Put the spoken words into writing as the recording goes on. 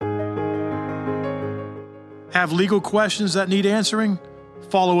Have legal questions that need answering?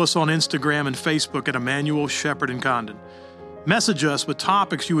 Follow us on Instagram and Facebook at Emmanuel Shepherd and Condon. Message us with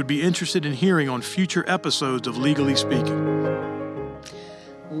topics you would be interested in hearing on future episodes of Legally Speaking.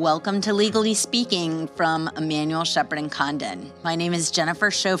 Welcome to Legally Speaking from Emmanuel Shepherd and Condon. My name is Jennifer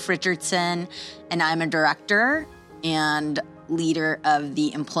Shoaf Richardson, and I'm a director and leader of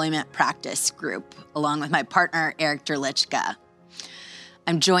the Employment Practice Group, along with my partner, Eric Derlichka.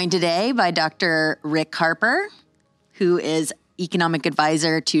 I'm joined today by Dr. Rick Harper, who is economic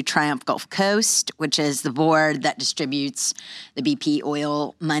advisor to Triumph Gulf Coast, which is the board that distributes the BP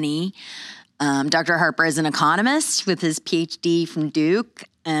oil money. Dr. Harper is an economist with his PhD from Duke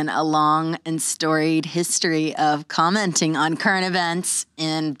and a long and storied history of commenting on current events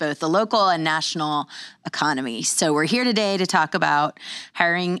in both the local and national economy. So we're here today to talk about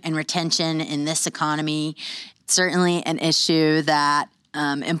hiring and retention in this economy. It's certainly an issue that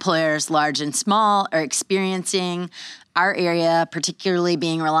employers large and small are experiencing. Our area, particularly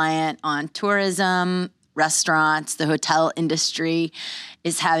being reliant on tourism, restaurants, the hotel industry,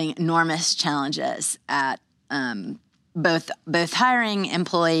 is having enormous challenges at both hiring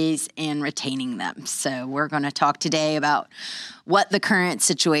employees and retaining them. So we're going to talk today about what the current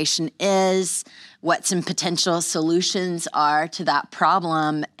situation is, what some potential solutions are to that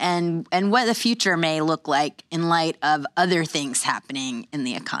problem, and what the future may look like in light of other things happening in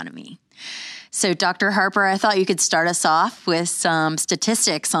the economy. So, Dr. Harper, I thought you could start us off with some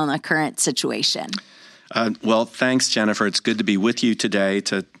statistics on the current situation. Well, thanks, Jennifer. It's good to be with you today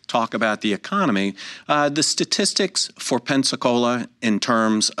to talk about the economy. The statistics for Pensacola in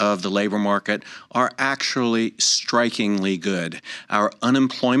terms of the labor market are actually strikingly good. Our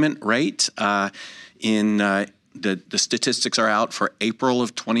unemployment rate the statistics are out for April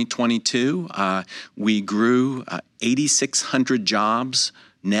of 2022. We grew 8,600 jobs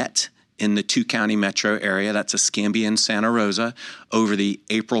net in the two-county metro area, that's Escambia and Santa Rosa, over the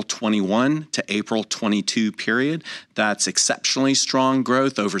April 21 to April 22 period. That's exceptionally strong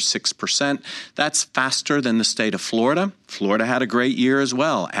growth, over 6%. That's faster than the state of Florida. Florida had a great year as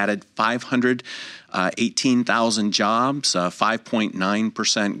well, added 518,000 jobs,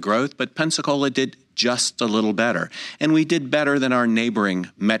 5.9% growth, but Pensacola did just a little better. And we did better than our neighboring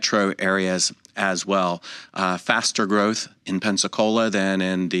metro areas as well. Faster growth in Pensacola than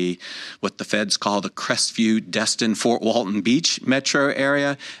in what the feds call the Crestview, Destin, Fort Walton Beach metro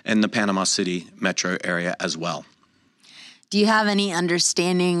area and the Panama City metro area as well. Do you have any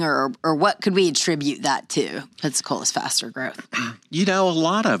understanding or what could we attribute that to, Pensacola's faster growth? You know, a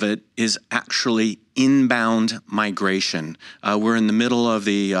lot of it is actually inbound migration. We're in the middle of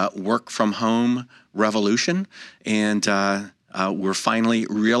the work from home revolution, and we're finally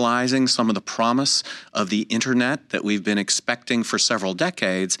realizing some of the promise of the internet that we've been expecting for several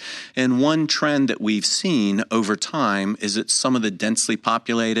decades. And one trend that we've seen over time is that some of the densely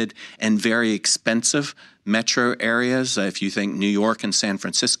populated and very expensive metro areas, if you think New York and San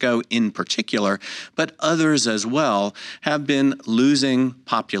Francisco in particular, but others as well, have been losing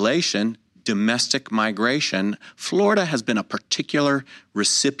population, domestic migration. Florida has been a particular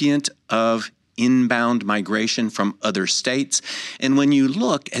recipient of inbound migration from other states. And when you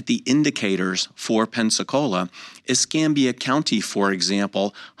look at the indicators for Pensacola, Escambia County, for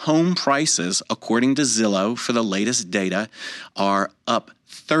example, home prices, according to Zillow for the latest data, are up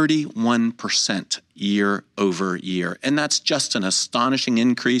 31% year over year. And that's just an astonishing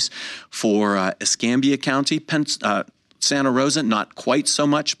increase for Escambia County. Santa Rosa, not quite so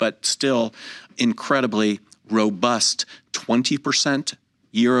much, but still incredibly robust 20%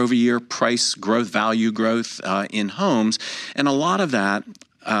 year-over-year price growth, value growth in homes. And a lot of that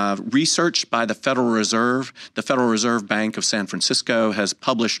research by the Federal Reserve Bank of San Francisco has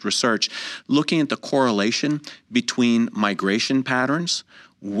published research looking at the correlation between migration patterns,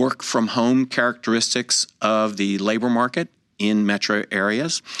 work from home characteristics of the labor market in metro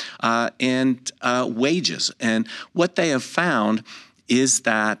areas, and wages. And what they have found is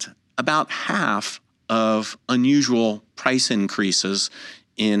that about half of unusual price increases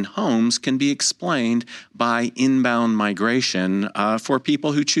in homes can be explained by inbound migration for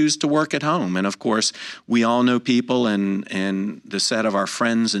people who choose to work at home. And of course, we all know people in the set of our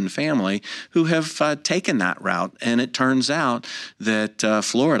friends and family who have taken that route. And it turns out that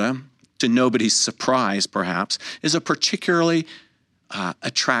Florida, to nobody's surprise perhaps, is a particularly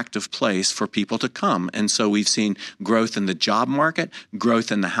attractive place for people to come. And so we've seen growth in the job market,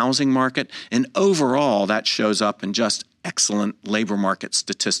 growth in the housing market, and overall that shows up in just excellent labor market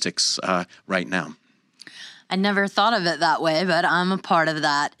statistics right now. I never thought of it that way, but I'm a part of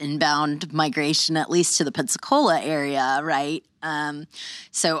that inbound migration, at least to the Pensacola area, right?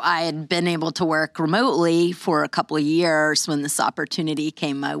 So I had been able to work remotely for a couple of years when this opportunity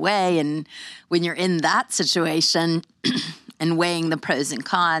came my way. And when you're in that situation and weighing the pros and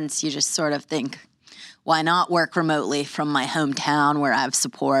cons, you just sort of think, why not work remotely from my hometown where I have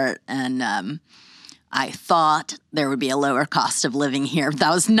support? And I thought there would be a lower cost of living here.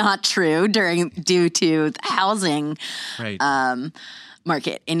 That was not true due to the housing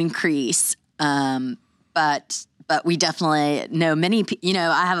market increase. But we definitely know many,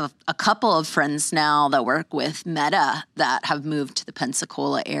 I have a couple of friends now that work with Meta that have moved to the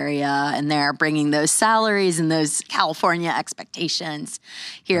Pensacola area, and they're bringing those salaries and those California expectations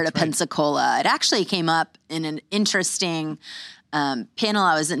here to Pensacola. It actually came up in an interesting panel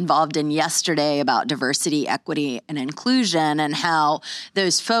I was involved in yesterday about diversity, equity, and inclusion, and how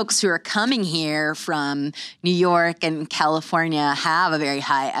those folks who are coming here from New York and California have a very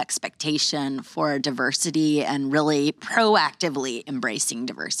high expectation for diversity and really proactively embracing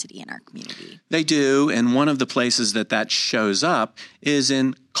diversity in our community. They do, and one of the places that shows up is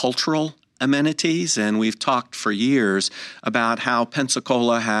in cultural amenities, and we've talked for years about how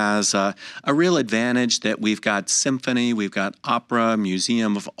Pensacola has a real advantage that we've got symphony, we've got opera,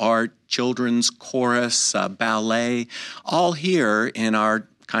 museum of art, children's chorus, ballet, all here in our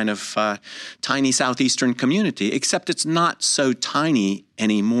kind of tiny southeastern community, except it's not so tiny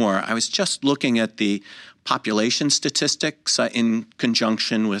anymore. I was just looking at the population statistics in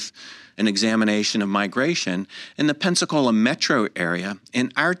conjunction with an examination of migration. In the Pensacola metro area,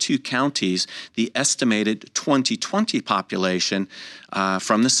 in our two counties, the estimated 2020 population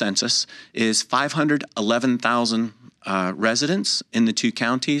from the census is 511,000 residents in the two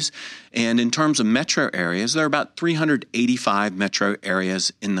counties. And in terms of metro areas, there are about 385 metro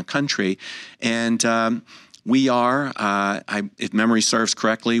areas in the country. And we are, if memory serves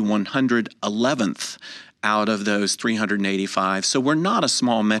correctly, 111th out of those 385. So we're not a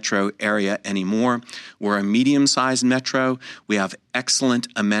small metro area anymore. We're a medium-sized metro. We have excellent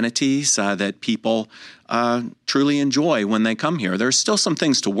amenities that people truly enjoy when they come here. There's still some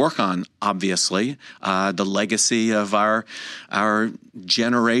things to work on, obviously. The legacy of our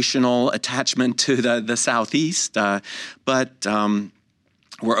generational attachment to the Southeast. But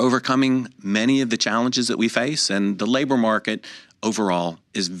we're overcoming many of the challenges that we face, and the labor market overall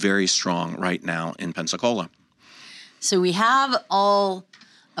is very strong right now in Pensacola. So we have all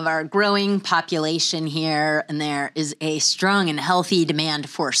of our growing population here, and there is a strong and healthy demand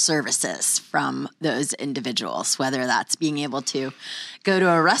for services from those individuals, whether that's being able to go to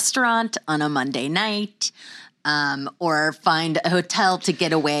a restaurant on a Monday night, or find a hotel to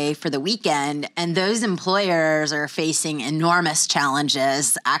get away for the weekend. And those employers are facing enormous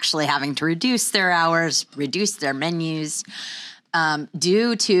challenges, actually having to reduce their hours, reduce their menus,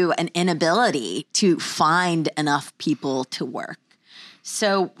 due to an inability to find enough people to work.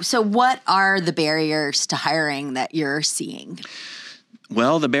 So what are the barriers to hiring that you're seeing?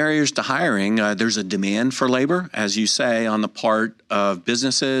 Well, the barriers to hiring, there's a demand for labor, as you say, on the part of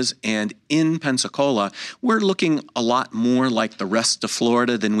businesses. And in Pensacola, we're looking a lot more like the rest of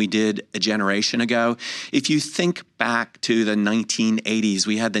Florida than we did a generation ago. If you think back to the 1980s,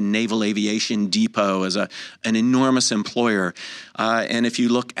 we had the Naval Aviation Depot as an enormous employer. And if you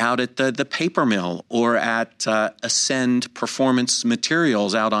look out at the paper mill or at Ascend Performance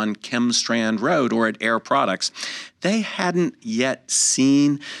Materials out on Chemstrand Road or at Air Products, they hadn't yet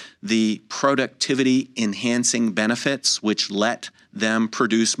seen the productivity-enhancing benefits which let them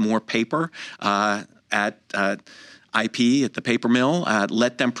produce more paper at IP, at the paper mill,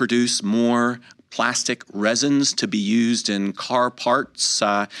 let them produce more plastic resins to be used in car parts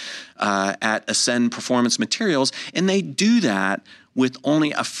at Ascend Performance Materials. And they do that with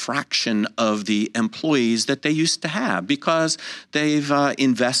only a fraction of the employees that they used to have because they've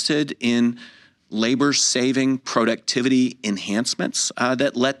invested in labor-saving productivity enhancements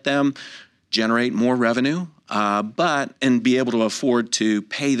that let them generate more revenue and be able to afford to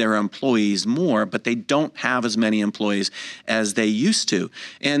pay their employees more, but they don't have as many employees as they used to.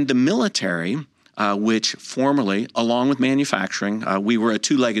 And the military, which formerly, along with manufacturing, we were a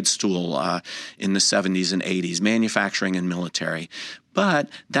two-legged stool in the 70s and 80s, manufacturing and military. But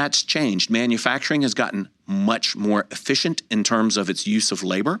that's changed. Manufacturing has gotten much more efficient in terms of its use of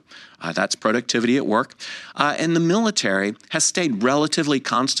labor. That's productivity at work. And the military has stayed relatively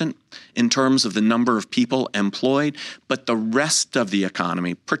constant in terms of the number of people employed, but the rest of the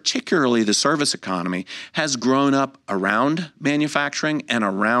economy, particularly the service economy, has grown up around manufacturing and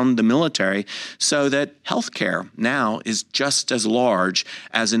around the military, so that healthcare now is just as large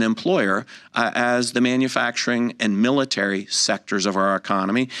as an employer as the manufacturing and military sectors of our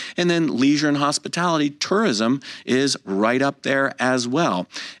economy. And then leisure and hospitality, tourism is right up there as well.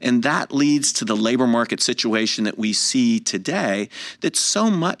 And that leads to the labor market situation that we see today, that so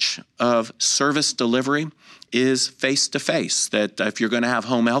much of service delivery is face-to-face, that if you're going to have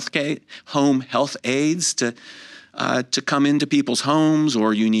home health aides to come into people's homes,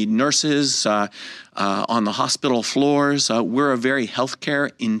 or you need nurses on the hospital floors, we're a very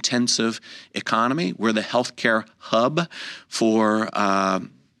healthcare intensive economy. We're the healthcare hub for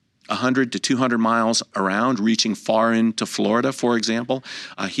 100 to 200 miles around, reaching far into Florida, for example.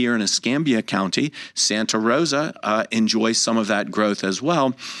 Here in Escambia County, Santa Rosa enjoys some of that growth as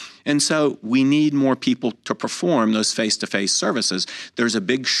well. And so we need more people to perform those face-to-face services. There's a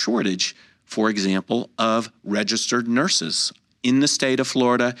big shortage, for example, of registered nurses. In the state of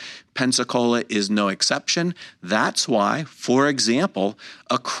Florida, Pensacola is no exception. That's why, for example,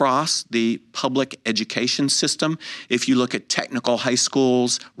 across the public education system, if you look at technical high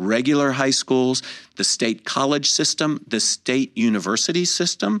schools, regular high schools, the state college system, the state university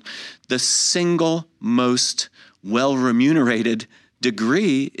system, the single most well-remunerated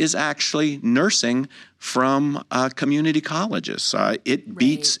degree is actually nursing from community colleges. It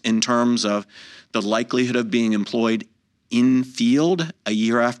beats in terms of the likelihood of being employed in field a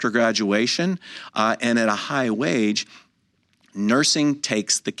year after graduation, and at a high wage. Nursing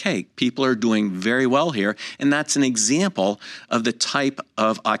takes the cake. People are doing very well here, and that's an example of the type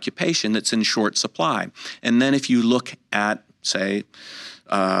of occupation that's in short supply. And then if you look at, say,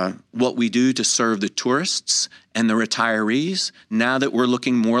 what we do to serve the tourists and the retirees, now that we're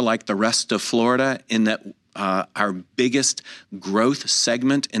looking more like the rest of Florida in that our biggest growth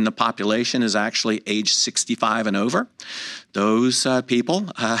segment in the population is actually age 65 and over. Those people,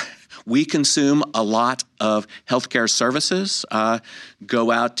 we consume a lot of healthcare services,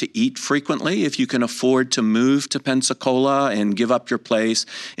 go out to eat frequently. If you can afford to move to Pensacola and give up your place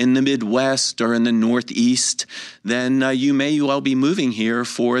in the Midwest or in the Northeast, then you may well be moving here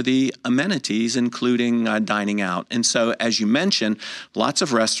for the amenities, including dining out. And so, as you mentioned, lots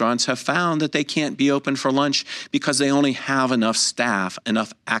of restaurants have found that they can't be open for lunch because they only have enough staff,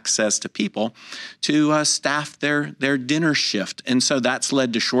 enough access to people to staff their dinner shift. And so that's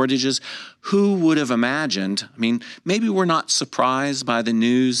led to shortages. Who would have imagined? I mean, maybe we're not surprised by the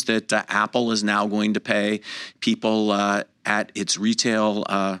news that Apple is now going to pay people at its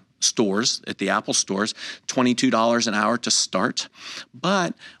retail stores, at the Apple stores, $22 an hour to start.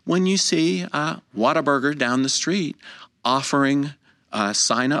 But when you see Whataburger down the street offering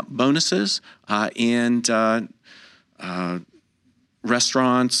sign-up bonuses and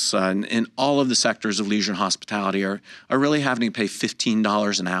restaurants and all of the sectors of leisure and hospitality are really having to pay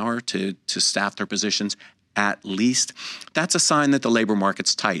 $15 an hour to staff their positions at least. That's a sign that the labor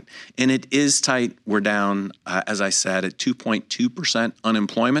market's tight. And it is tight. We're down, as I said, at 2.2%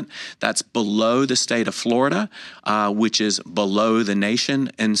 unemployment. That's below the state of Florida, which is below the nation.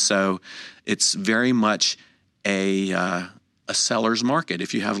 And so it's very much a seller's market.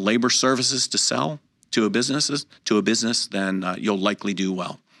 If you have labor services to sell to a business, then you'll likely do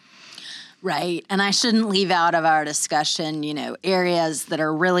well. Right. And I shouldn't leave out of our discussion, areas that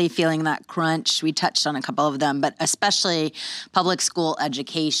are really feeling that crunch. We touched on a couple of them, but especially public school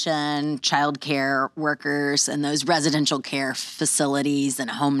education, childcare workers, and those residential care facilities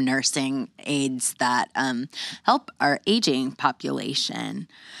and home nursing aides that help our aging population.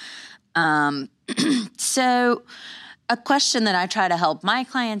 So a question that I try to help my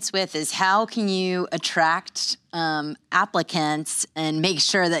clients with is, how can you attract applicants and make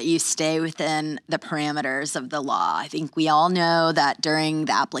sure that you stay within the parameters of the law? I think we all know that during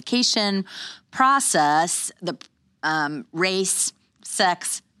the application process, the race,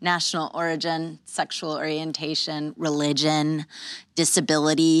 sex, national origin, sexual orientation, religion,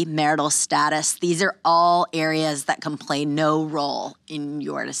 disability, marital status, these are all areas that can play no role in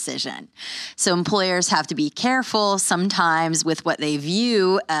your decision. So employers have to be careful sometimes with what they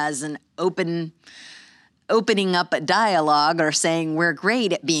view as an opening up a dialogue or saying we're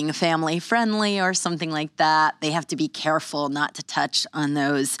great at being family friendly or something like that. They have to be careful not to touch on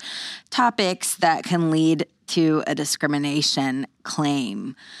those topics that can lead to a discrimination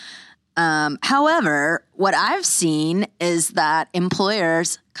claim. However, what I've seen is that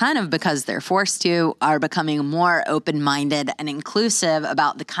employers, kind of because they're forced to, are becoming more open-minded and inclusive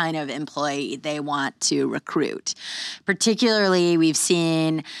about the kind of employee they want to recruit. Particularly, we've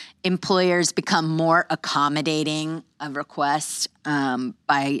seen employers become more accommodating of requests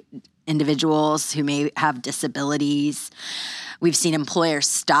by individuals who may have disabilities. We've seen employers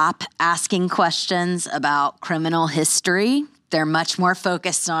stop asking questions about criminal history. They're much more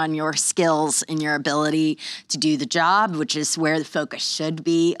focused on your skills and your ability to do the job, which is where the focus should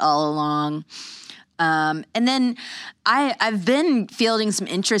be all along. And then I've been fielding some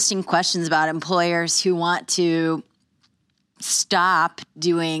interesting questions about employers who want to stop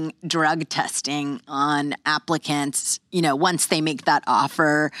doing drug testing on applicants. Once they make that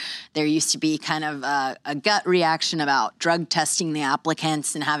offer, there used to be kind of a gut reaction about drug testing the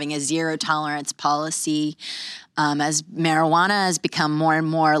applicants and having a zero tolerance policy. As marijuana has become more and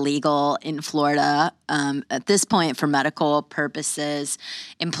more legal in Florida, at this point for medical purposes,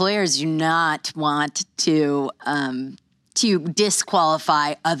 employers do not want to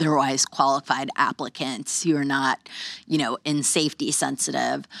disqualify otherwise qualified applicants who are not, in safety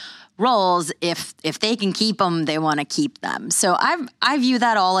sensitive roles. If they can keep them, they want to keep them. So I view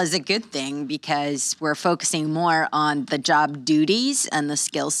that all as a good thing because we're focusing more on the job duties and the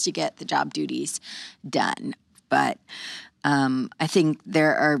skills to get the job duties done. But I think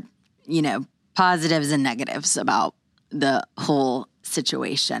there are, positives and negatives about the whole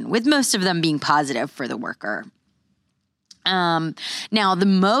situation, with most of them being positive for the worker. Now, the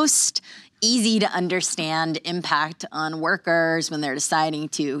most easy to understand impact on workers when they're deciding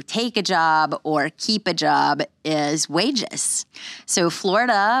to take a job or keep a job is wages. So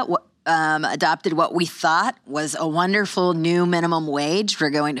Florida adopted what we thought was a wonderful new minimum wage.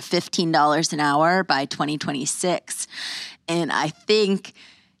 We're going to $15 an hour by 2026. And I think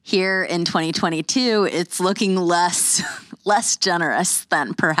here in 2022, it's looking less generous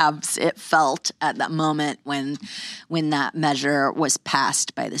than perhaps it felt at that moment when that measure was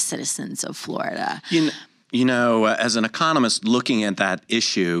passed by the citizens of Florida. As an economist looking at that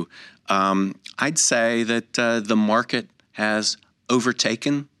issue, I'd say that the market has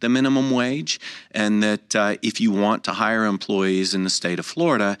overtaken the minimum wage, and that if you want to hire employees in the state of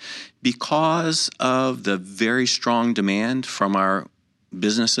Florida, because of the very strong demand from our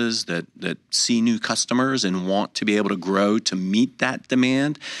businesses that see new customers and want to be able to grow to meet that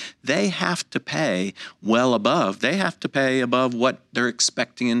demand, they have to pay above what they're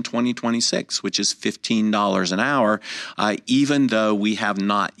expecting in 2026, which is $15 an hour, even though we have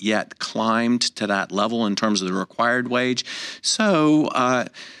not yet climbed to that level in terms of the required wage. So,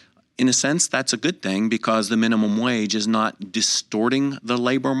 in a sense, that's a good thing because the minimum wage is not distorting the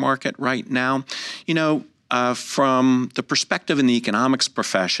labor market right now. From the perspective in the economics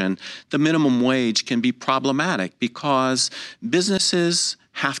profession, the minimum wage can be problematic because businesses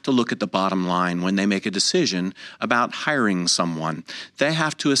have to look at the bottom line when they make a decision about hiring someone. They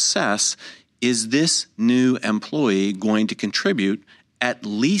have to assess, is this new employee going to contribute at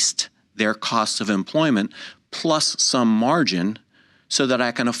least their cost of employment plus some margin so that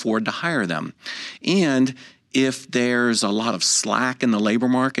I can afford to hire them? And if there's a lot of slack in the labor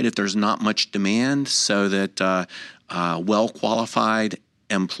market, if there's not much demand so that well-qualified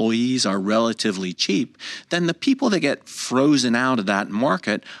employees are relatively cheap, then the people that get frozen out of that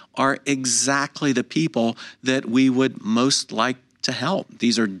market are exactly the people that we would most like to help.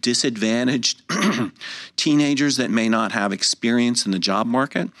 These are disadvantaged teenagers that may not have experience in the job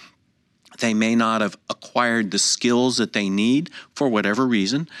market. They may not have acquired the skills that they need for whatever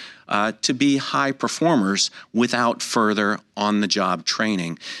reason to be high performers without further on-the-job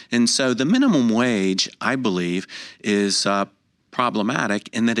training. And so the minimum wage, I believe, is problematic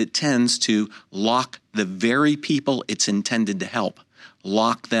in that it tends to lock the very people it's intended to help,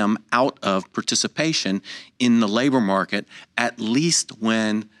 lock them out of participation in the labor market, at least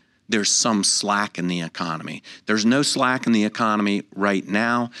when there's some slack in the economy. There's no slack in the economy right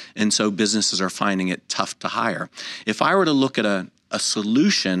now, and so businesses are finding it tough to hire. If I were to look at a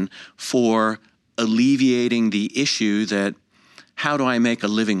solution for alleviating the issue that how do I make a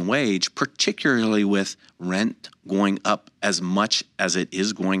living wage, particularly with rent going up as much as it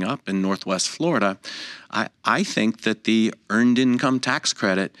is going up in Northwest Florida, I think that the earned income tax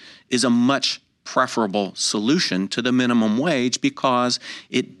credit is a much preferable solution to the minimum wage because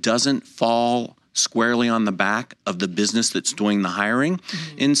it doesn't fall squarely on the back of the business that's doing the hiring.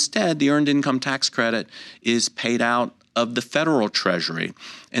 Mm-hmm. Instead, the earned income tax credit is paid out of the federal treasury.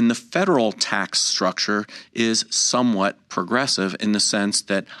 And the federal tax structure is somewhat progressive in the sense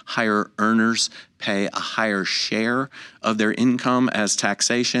that higher earners pay a higher share of their income as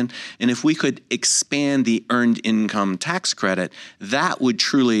taxation. And if we could expand the earned income tax credit, that would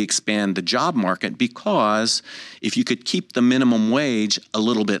truly expand the job market, because if you could keep the minimum wage a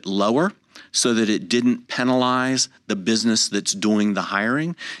little bit lower so that it didn't penalize the business that's doing the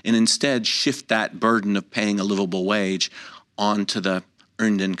hiring, and instead shift that burden of paying a livable wage onto the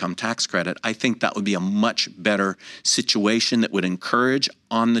earned income tax credit, I think that would be a much better situation that would encourage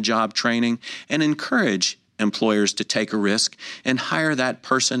on-the-job training and encourage employers to take a risk and hire that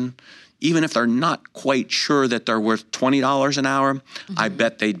person, even if they're not quite sure that they're worth $20 an hour. I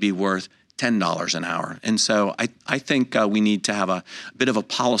bet they'd be worth $10 an hour. And so I think we need to have a bit of a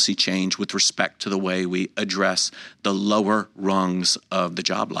policy change with respect to the way we address the lower rungs of the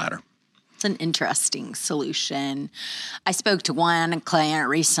job ladder. It's an interesting solution. I spoke to one client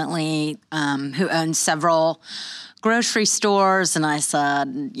recently who owns several grocery stores, and I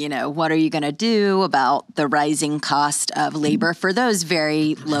said, what are you going to do about the rising cost of labor for those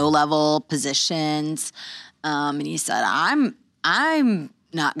very low-level positions? And he said, I'm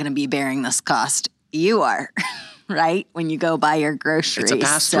not going to be bearing this cost. You are, right? When you go buy your groceries. It's a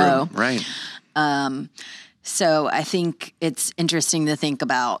pass-through, right. So I think it's interesting to think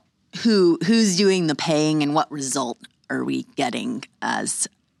about who's doing the paying and what result are we getting as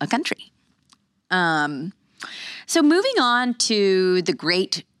a country. So moving on to the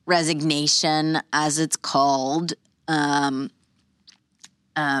Great Resignation, as it's called,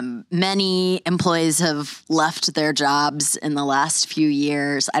 many employees have left their jobs in the last few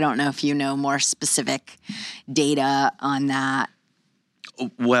years. I don't know if you know more specific data on that.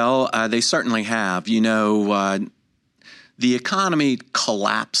 Well, they certainly have. The economy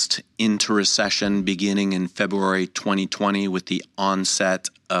collapsed into recession beginning in February 2020 with the onset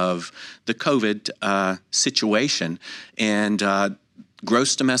of the COVID situation. And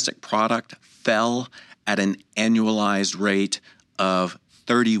gross domestic product fell at an annualized rate of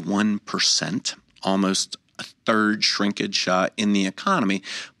 31%, almost a third shrinkage in the economy.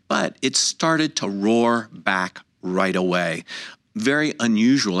 But it started to roar back right away. Very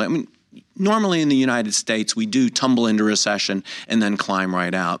unusual. Normally in the United States, we do tumble into recession and then climb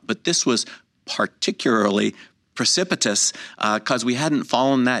right out. But this was particularly precipitous because we hadn't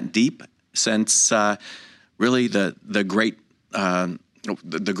fallen that deep since really the Great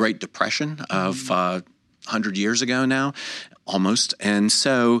Depression of 100 years ago now, almost. And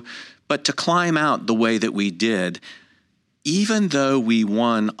so, but to climb out the way that we did, even though we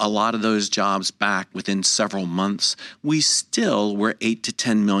won a lot of those jobs back within several months, we still were 8 to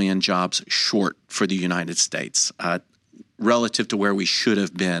 10 million jobs short for the United States relative to where we should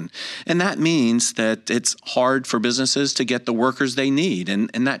have been. And that means that it's hard for businesses to get the workers they need.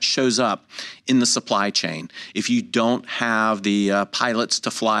 And that shows up in the supply chain. If you don't have the pilots to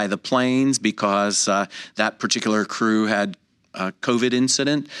fly the planes because that particular crew had a COVID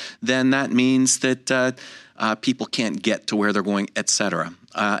incident, then that means that people can't get to where they're going, et cetera.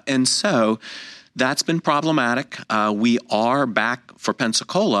 And so that's been problematic. We are back for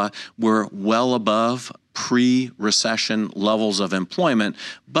Pensacola. We're well above pre-recession levels of employment.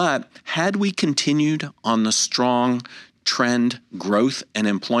 But had we continued on the strong trend growth and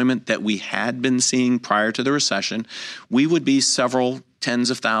employment that we had been seeing prior to the recession, we would be several tens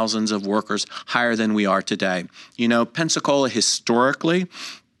of thousands of workers higher than we are today. Pensacola historically,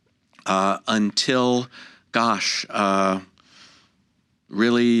 until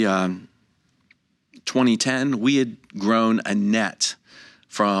 2010, we had grown a net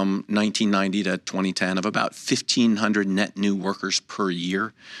from 1990 to 2010 of about 1,500 net new workers per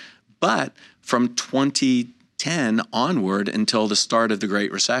year. But from 2010 onward until the start of the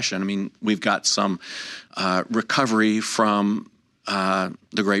Great Recession, we've got some recovery from the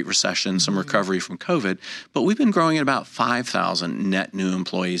Great Recession, some recovery from COVID, but we've been growing at about 5,000 net new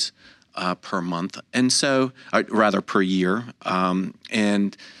employees per month, and so rather per year,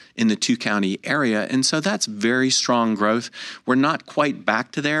 and in the two-county area. And so that's very strong growth. We're not quite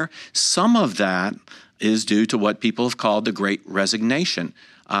back to there. Some of that is due to what people have called the Great Resignation.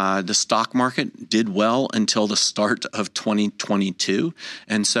 The stock market did well until the start of 2022.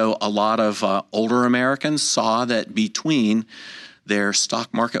 And so a lot of older Americans saw that between their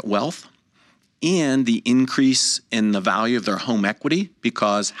stock market wealth and the increase in the value of their home equity,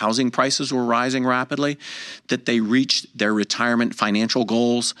 because housing prices were rising rapidly, that they reached their retirement financial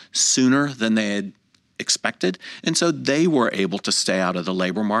goals sooner than they had expected. And so they were able to stay out of the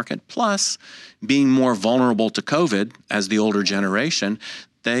labor market. Plus, being more vulnerable to COVID as the older generation,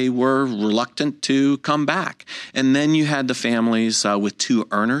 they were reluctant to come back. And then you had the families with two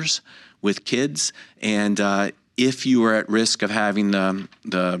earners, with kids, and if you were at risk of having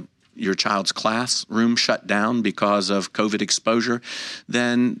your child's classroom shut down because of COVID exposure,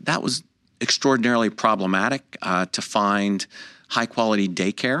 then that was extraordinarily problematic to find high-quality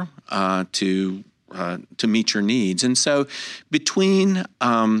daycare to meet your needs. And so between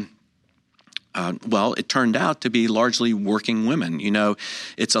it turned out to be largely working women. You know,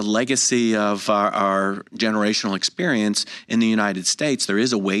 it's a legacy of our generational experience in the United States. There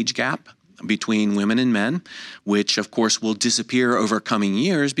is a wage gap between women and men, which of course will disappear over coming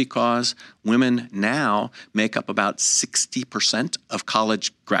years because women now make up about 60% of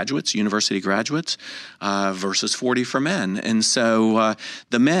college graduates, university graduates, versus 40% for men. And so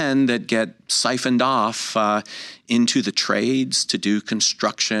the men that get siphoned off into the trades to do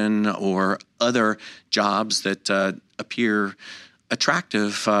construction or other jobs that appear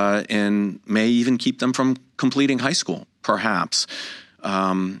attractive and may even keep them from completing high school, perhaps.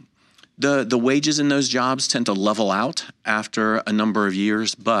 The wages in those jobs tend to level out after a number of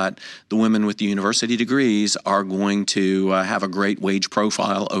years, but the women with the university degrees are going to have a great wage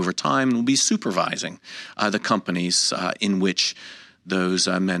profile over time and will be supervising the companies in which those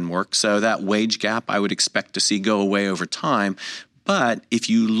men work. So that wage gap I would expect to see go away over time. But if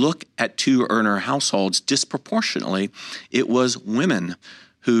you look at two-earner households, disproportionately, it was women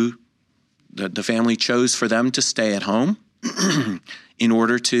who the family chose for them to stay at home in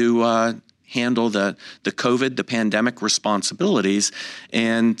order to handle the COVID, the pandemic responsibilities.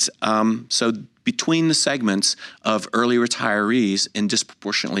 And so between the segments of early retirees and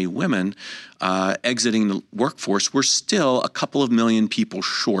disproportionately women exiting the workforce, we're still a couple of million people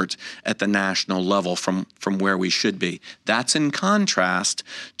short at the national level from where we should be. That's in contrast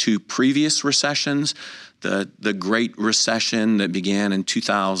to previous recessions. The Great Recession that began in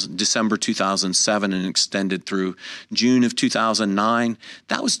December 2007 and extended through June of 2009,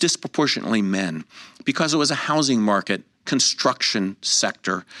 that was disproportionately men because it was a housing market, construction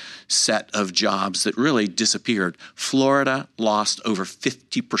sector set of jobs that really disappeared. Florida lost over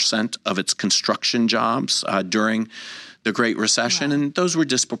 50% of its construction jobs during the Great Recession, and those were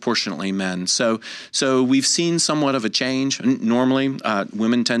disproportionately men. So we've seen somewhat of a change. Normally,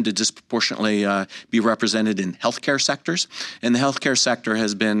 women tend to disproportionately be represented in healthcare sectors, and the healthcare sector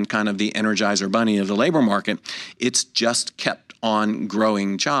has been kind of the Energizer Bunny of the labor market. It's just kept on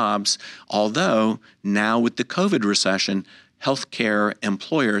growing jobs, although now with the COVID recession, healthcare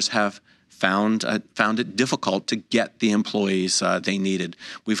employers have found it difficult to get the employees they needed.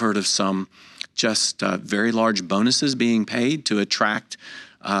 We've heard of some just very large bonuses being paid to attract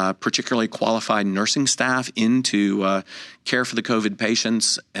particularly qualified nursing staff into care for the COVID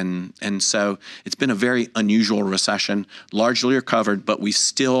patients. And so it's been a very unusual recession, largely recovered, but we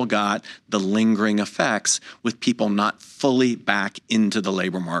still got the lingering effects with people not fully back into the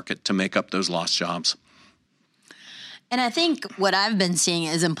labor market to make up those lost jobs. And I think what I've been seeing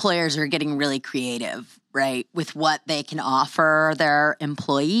is employers are getting really creative, right, with what they can offer their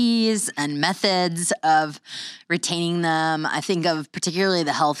employees and methods of retaining them. I think of particularly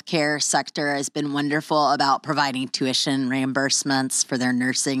the healthcare sector has been wonderful about providing tuition reimbursements for their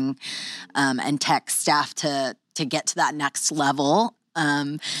nursing and tech staff to get to that next level.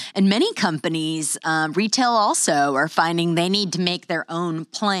 And many companies, retail also, are finding they need to make their own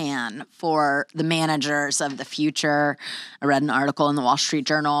plan for the managers of the future. I read an article in the Wall Street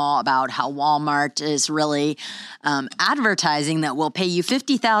Journal about how Walmart is really advertising that we'll pay you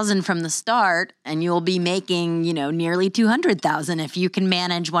 $50,000 from the start, and you'll be making, nearly $200,000 if you can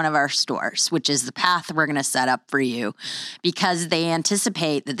manage one of our stores, which is the path we're going to set up for you, because they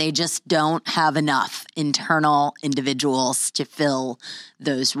anticipate that they just don't have enough internal individuals to fill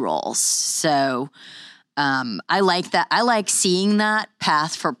those roles. So I like that. I like seeing that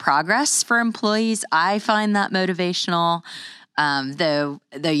path for progress for employees. I find that motivational, though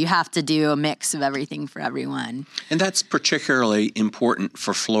you have to do a mix of everything for everyone. And that's particularly important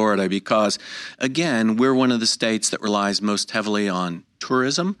for Florida because, again, we're one of the states that relies most heavily on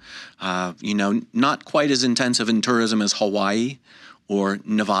tourism. Not quite as intensive in tourism as Hawaii or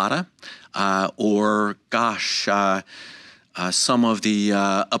Nevada some of the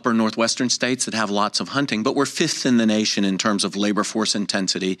upper northwestern states that have lots of hunting, but we're fifth in the nation in terms of labor force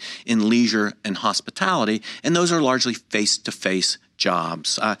intensity in leisure and hospitality, and those are largely face-to-face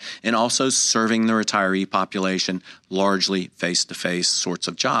jobs, and also serving the retiree population, largely face-to-face sorts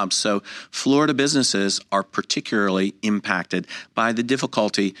of jobs. So Florida businesses are particularly impacted by the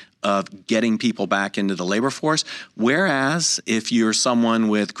difficulty of getting people back into the labor force, whereas if you're someone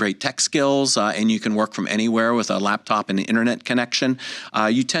with great tech skills and you can work from anywhere with a laptop and an internet connection,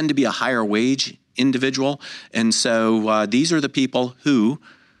 you tend to be a higher wage individual. And so these are the people who,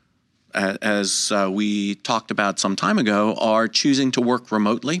 as we talked about some time ago, are choosing to work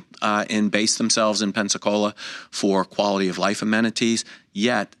remotely and base themselves in Pensacola for quality of life amenities,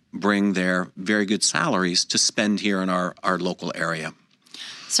 yet bring their very good salaries to spend here in our local area.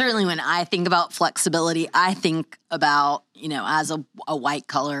 Certainly when I think about flexibility, I think about, as a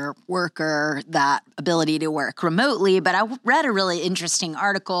white-collar worker, that ability to work remotely. But I read a really interesting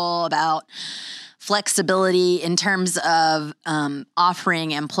article about flexibility in terms of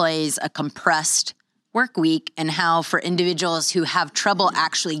offering employees a compressed work week, and how for individuals who have trouble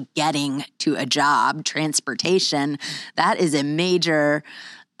actually getting to a job, transportation, that is a majorly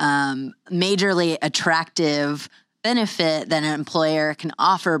attractive benefit that an employer can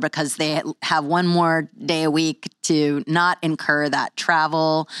offer, because they have one more day a week to not incur that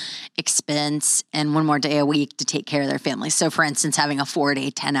travel expense and one more day a week to take care of their family. So for instance, having a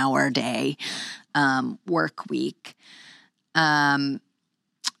 4-day, 10-hour day work week. I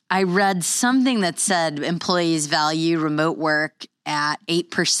read something that said employees value remote work at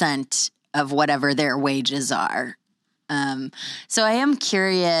 8% of whatever their wages are. So I am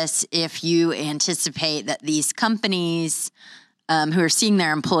curious if you anticipate that these companies who are seeing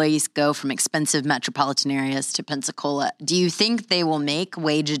their employees go from expensive metropolitan areas to Pensacola, do you think they will make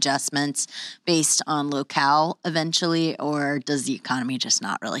wage adjustments based on locale eventually, or does the economy just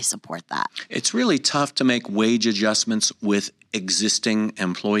not really support that? It's really tough to make wage adjustments with existing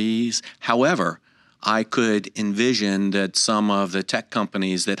employees. However, I could envision that some of the tech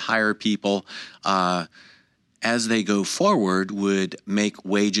companies that hire people as they go forward would make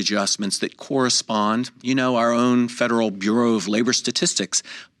wage adjustments that correspond. Our own Federal Bureau of Labor Statistics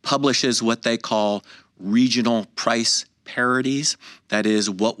publishes what they call regional price parities. That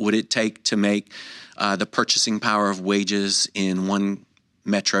is, what would it take to make the purchasing power of wages in one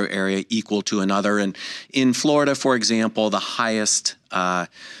metro area equal to another. And in Florida, for example, the highest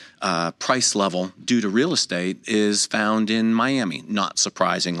price level due to real estate is found in Miami. Not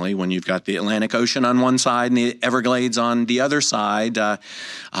surprisingly, when you've got the Atlantic Ocean on one side and the Everglades on the other side,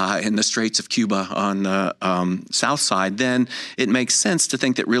 and the Straits of Cuba on the south side, then it makes sense to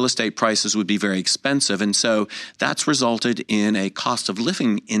think that real estate prices would be very expensive. And so that's resulted in a cost of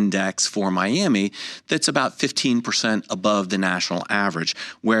living index for Miami that's about 15% above the national average.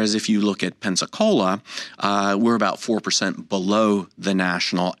 Whereas if you look at Pensacola, we're about 4% below the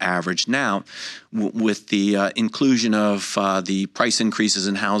national average. Now, with the inclusion of the price increases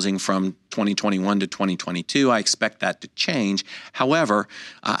in housing from 2021 to 2022, I expect that to change. However,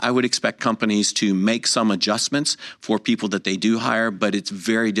 I would expect companies to make some adjustments for people that they do hire, but it's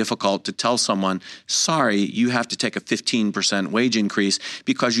very difficult to tell someone, sorry, you have to take a 15% wage increase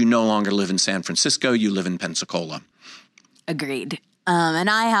because you no longer live in San Francisco, you live in Pensacola. Agreed. And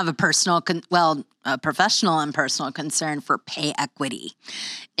I have a professional and personal concern for pay equity.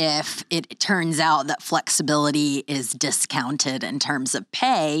 If it turns out that flexibility is discounted in terms of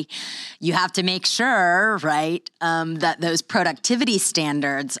pay, you have to make sure, right, that those productivity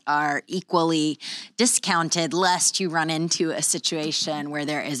standards are equally discounted, lest you run into a situation where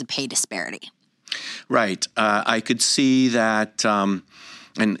there is a pay disparity. Right. I could see that.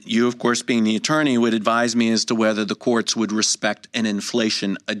 And you, of course, being the attorney, would advise me as to whether the courts would respect an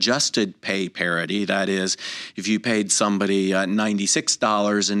inflation-adjusted pay parity. That is, if you paid somebody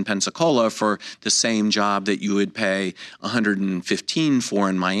 $96 in Pensacola for the same job that you would pay $115 for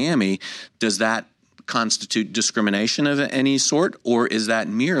in Miami, does that constitute discrimination of any sort, or is that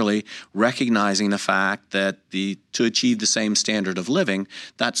merely recognizing the fact that to achieve the same standard of living,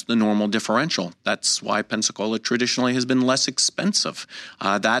 that's the normal differential? That's why Pensacola traditionally has been less expensive.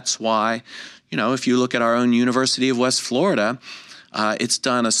 That's why, if you look at our own University of West Florida, it's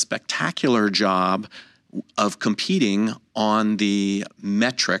done a spectacular job of competing on the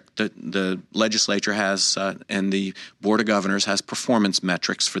metric that the legislature has and the Board of Governors has performance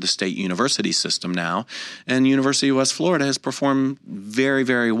metrics for the state university system now. And University of West Florida has performed very,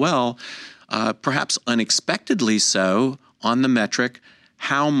 very well, perhaps unexpectedly so, on the metric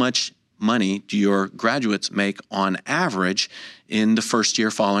how much money do your graduates make on average in the first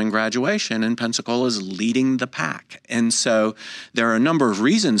year following graduation? And Pensacola is leading the pack. And so there are a number of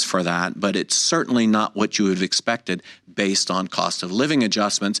reasons for that, but it's certainly not what you would have expected based on cost of living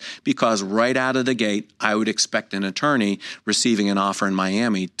adjustments, because right out of the gate, I would expect an attorney receiving an offer in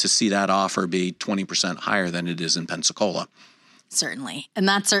Miami to see that offer be 20% higher than it is in Pensacola. Certainly. And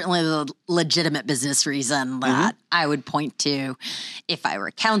that's certainly the legitimate business reason that I would point to if I were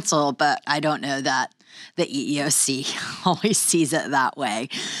counsel, but I don't know that the EEOC always sees it that way.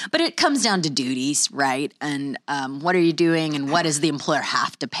 But it comes down to duties, right? And what are you doing and what does the employer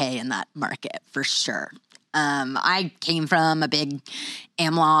have to pay in that market, for sure. I came from a big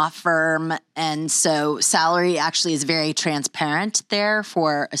AmLaw firm, and so salary actually is very transparent there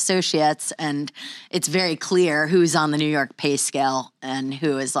for associates, and it's very clear who's on the New York pay scale and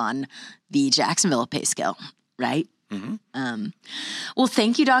who is on the Jacksonville pay scale, right? Well,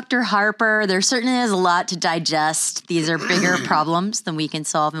 thank you, Dr. Harper. There certainly is a lot to digest. These are bigger problems than we can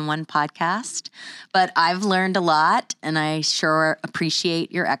solve in one podcast, but I've learned a lot, and I sure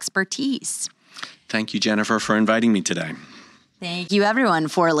appreciate your expertise. Thank you, Jennifer, for inviting me today. Thank you, everyone,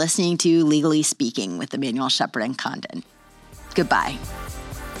 for listening to Legally Speaking with Emmanuel Shepherd and Condon. Goodbye.